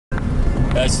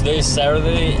Guys, today is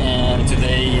Saturday, and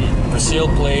today Brazil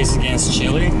plays against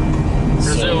Chile.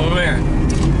 Brazil will win.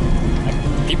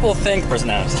 People think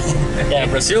yeah,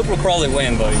 Brazil will probably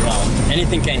win, but you know,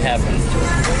 anything can happen.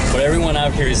 But everyone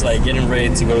out here is like getting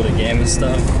ready to go to the game and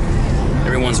stuff.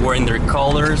 Everyone's wearing their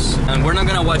colors, and we're not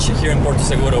gonna watch it here in Porto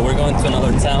Seguro. We're going to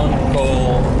another town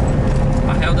called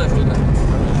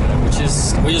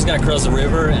we're just gonna cross the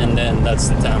river, and then that's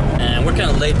the town. And we're kind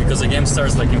of late because the game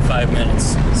starts like in 5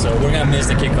 minutes, so we're gonna miss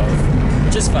the kickoff,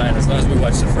 which is fine as long as we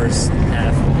watch the first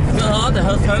half. No, the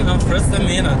whole time, no, first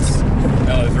minutes.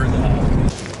 No, the first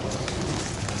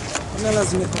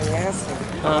half.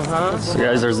 So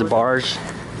guys, there's the barge.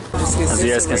 As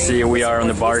you guys can see, we are on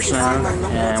the barge now,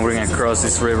 and we're gonna cross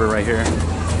this river right here.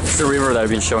 It's the river that I've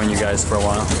been showing you guys for a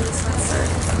while.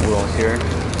 We're all here.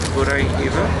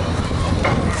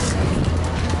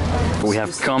 We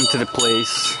have come to the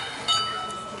place.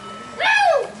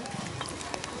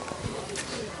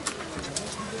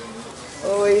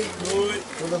 Oi.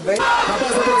 Tudo bem?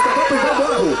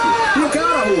 E o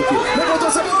cara, Hulk? Levantou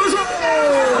essa bola no jogo!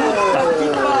 Que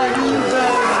pariu,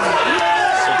 velho!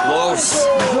 So close.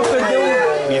 What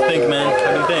do you think, man?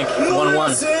 How do you think?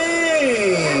 1-1.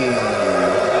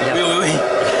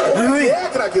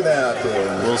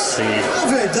 We'll see. A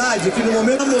verdade é que no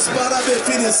momento vamos para a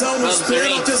definição nos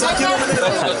pênaltis aqui no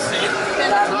Mineirão.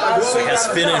 So he has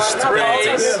finished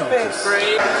penalties.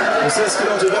 Vocês que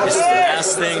não tiveram This is the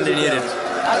last thing they needed.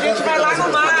 A gente vai lá no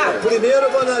mar. Primeiro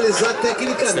eu vou analisar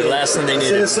tecnicamente. It's the last thing they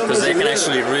needed, because they can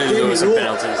actually really lose some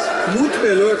penalties. Muito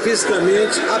melhor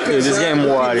fisicamente, Dude, this game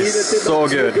was so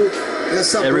good.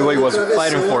 Everybody was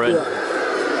fighting for it.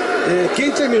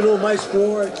 Quem terminou mais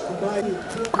forte, mais... O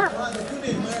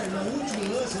Neymar, no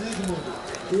último lance, né, Edmundo?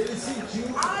 Ele sentiu...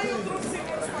 eu trouxe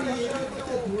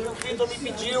o Vitor me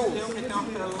pediu.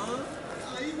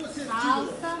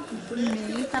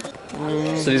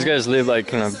 So these guys live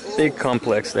like in a big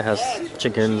complex that has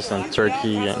chickens and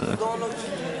turkey and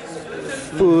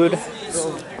food.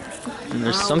 And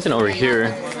there's something over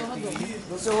here.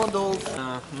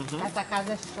 Essa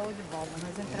casa é show de bola,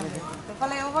 nós entramos. Eu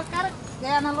falei, eu vou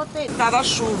ganhar na loteria. Tá da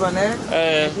chuva, né?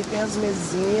 É. Aqui tem as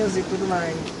mesinhas e tudo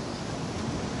mais.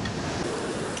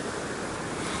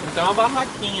 Tem uma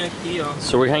barraquinha aqui, ó.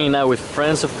 So we're hanging out with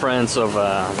friends of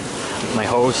my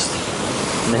host.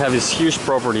 And they have this huge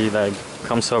property that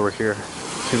comes over here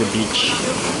to the beach.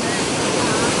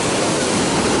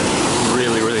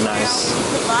 Really, really nice.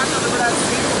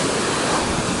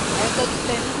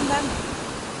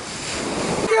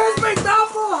 Respeitar,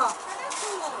 porra!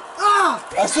 Ah!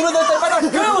 A sua deve ter para a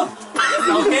cama!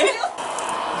 Tá ok?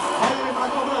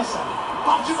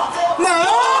 Não!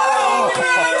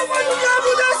 Não vai jogar a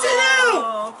mudança,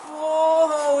 não!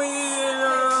 Porra,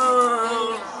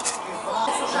 William!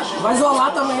 Vai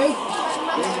isolar também.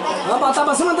 Vai botar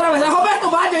pra cima através. É Roberto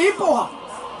Bade aí, porra!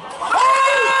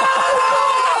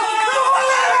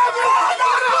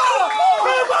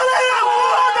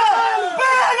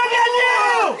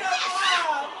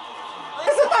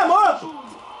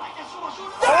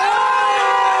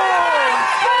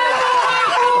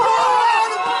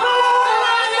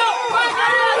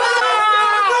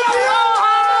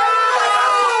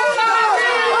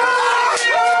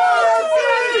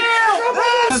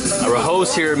 Our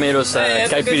host here made us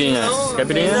caipirinha.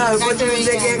 Caipirinha? Não, eu vou te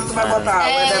dizer quem é que tu vai botar.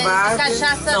 Vai levar.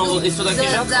 Cachaça Não, isso daqui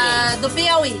já do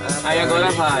Piauí. Aí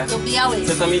agora vai. Do Piauí.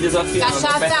 Você tá me desafiando,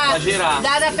 aperta pra Cachaça girar.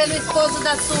 dada pelo esposo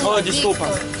da sua. Oh, desculpa.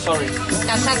 Sorry.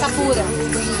 Cachaça pura.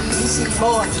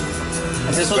 Boa.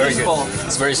 Esse é só Very de good. pó.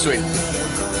 It's very sweet.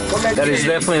 That is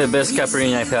definitely the best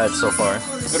caipirinha I've had so far.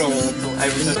 Pronto. Aí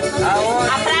você...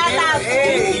 A praia tá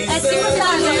é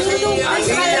simultânea. A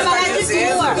gente vai levar de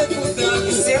sua.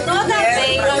 Toda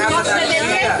vez. Nós vamos beber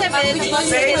 3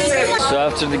 cervejas. So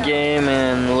after the game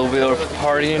and a little bit of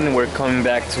partying, we're coming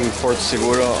back to Porto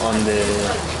Seguro on the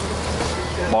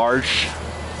barge.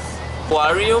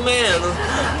 What are you, man?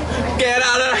 Get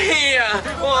out of here!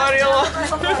 What are you?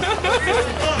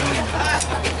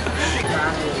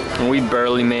 And we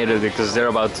barely made it because they're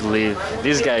about to leave.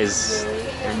 These guys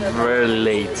are very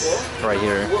late right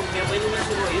here.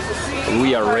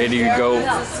 We are ready to go.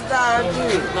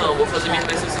 Não, vou fazer minha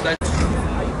necessidade.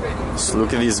 So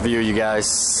look at this view, you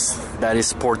guys. That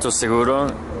is Porto Seguro,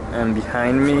 and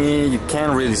behind me you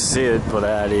can't really see it, but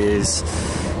that is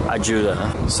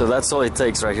Ajuda. So that's all it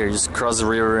takes right here. You just cross the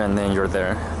river and then you're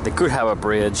there. They could have a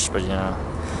bridge, but you know,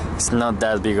 it's not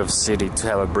that big of a city to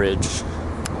have a bridge.